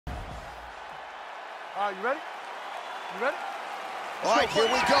You ready? You ready? All right, here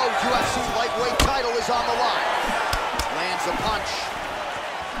we go. UFC lightweight title is on the line. Lands a punch.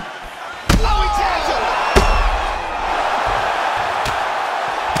 Oh, he tags him!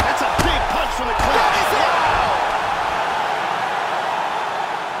 That's a big punch from the clinch. Wow!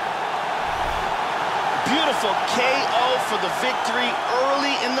 Beautiful KO for the victory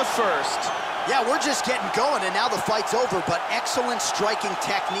early in the first. Yeah, we're just getting going, and now the fight's over, but excellent striking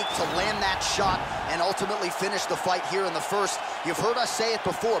technique to land that shot and ultimately finish the fight here in the first. You've heard us say it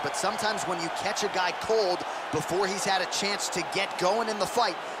before, but sometimes when you catch a guy cold before he's had a chance to get going in the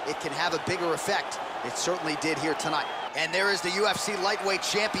fight, it can have a bigger effect. It certainly did here tonight. And there is the UFC lightweight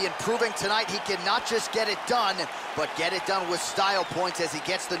champion proving tonight he can not just get it done, but get it done with style points as he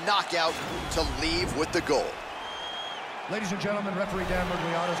gets the knockout to leave with the gold. Ladies and gentlemen, referee Dan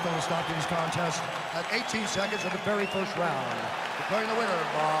Murgliano is going to stop this contest at 18 seconds of the very first round, declaring the winner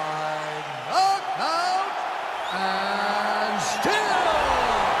by knockout and still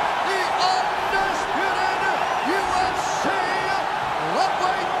the undisputed UFC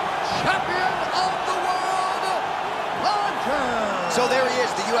lightweight champion of the world, Rogers. So there he is,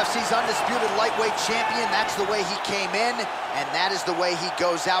 the UFC's undisputed lightweight champion. That's the way he came in, and that is the way he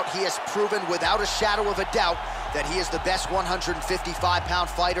goes out. He has proven without a shadow of a doubt that he is the best 155-pound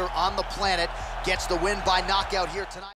fighter on the planet. Gets the win by knockout here tonight.